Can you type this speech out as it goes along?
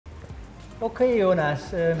Okay, Jonas,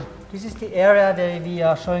 this is the area where we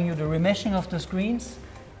are showing you the remeshing of the screens.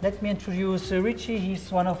 Let me introduce Richie.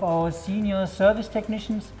 He's one of our senior service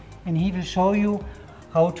technicians, and he will show you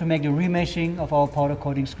how to make the remeshing of our powder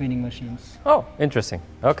coating screening machines. Oh, interesting.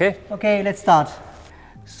 Okay. Okay, let's start.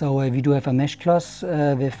 So we do have a mesh cloth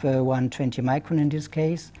with 120 micron in this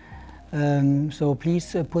case. So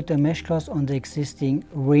please put the mesh cloth on the existing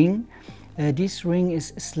ring. This ring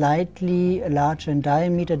is slightly larger in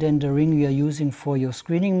diameter than the ring you are using for your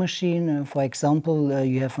screening machine. For example,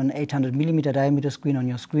 you have an 800 millimeter diameter screen on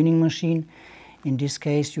your screening machine. In this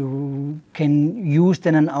case, you can use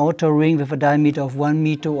then an outer ring with a diameter of 1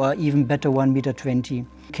 meter or even better 1 meter 20. You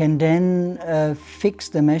can then fix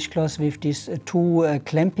the mesh cloth with these two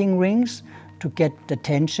clamping rings to get the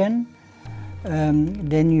tension.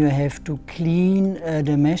 Then you have to clean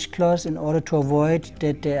the mesh cloth in order to avoid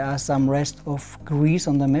that there are some rest of grease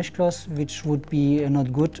on the mesh cloth, which would be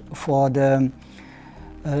not good for the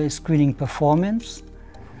screening performance.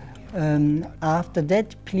 After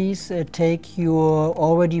that, please take your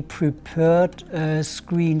already prepared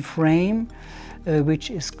screen frame,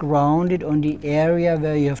 which is grounded on the area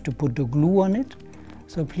where you have to put the glue on it.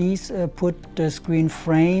 So please put the screen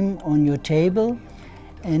frame on your table.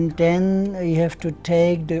 And then you have to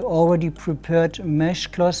take the already prepared mesh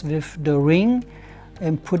cloth with the ring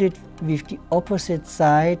and put it with the opposite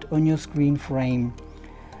side on your screen frame.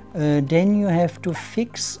 Then you have to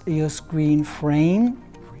fix your screen frame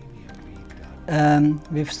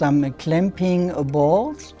with some clamping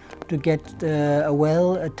balls to get a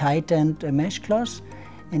well tightened mesh cloth.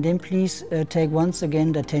 And then please take once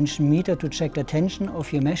again the tension meter to check the tension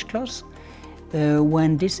of your mesh cloth.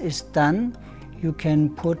 When this is done, you can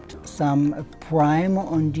put some primer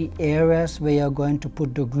on the areas where you're going to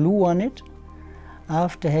put the glue on it.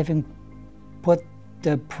 After having put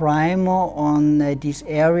the primer on these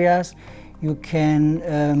areas, you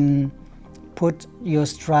can put your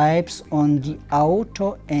stripes on the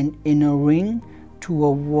outer and inner ring to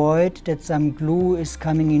avoid that some glue is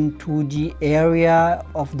coming into the area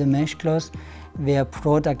of the mesh cloth where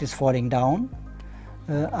product is falling down.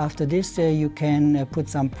 After this, you can put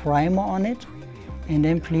some primer on it. And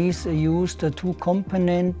then please use the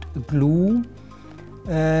two-component glue.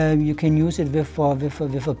 You can use it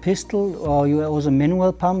with a pistol or you also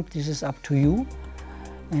manual pump. This is up to you.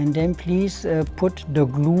 And then please put the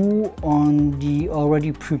glue on the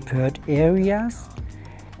already prepared areas.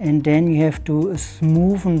 And then you have to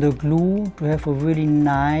smoothen the glue to have a really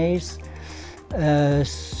nice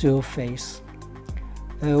surface.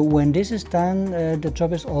 When this is done, the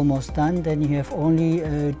job is almost done. Then you have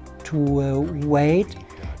only to wait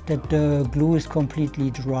that the glue is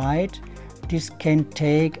completely dried. This can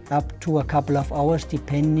take up to a couple of hours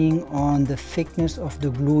depending on the thickness of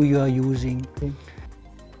the glue you are using.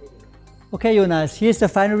 Okay, Jonas, here's the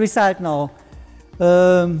final result now.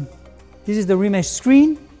 This is the remesh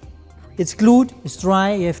screen. It's glued, it's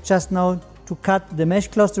dry. You have just now to cut the mesh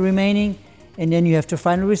cloth, the remaining, and then you have the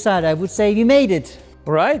final result. I would say we made it.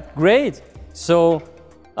 All right, great. So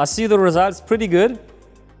I see the results pretty good.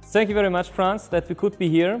 Thank you very much, Franz, that we could be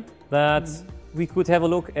here, that we could have a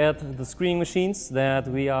look at the screening machines, that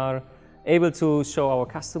we are able to show our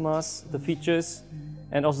customers the features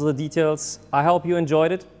and also the details. I hope you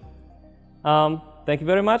enjoyed it. Thank you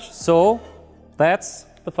very much. So that's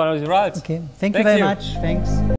the final result. Okay, thank you very much. Thanks.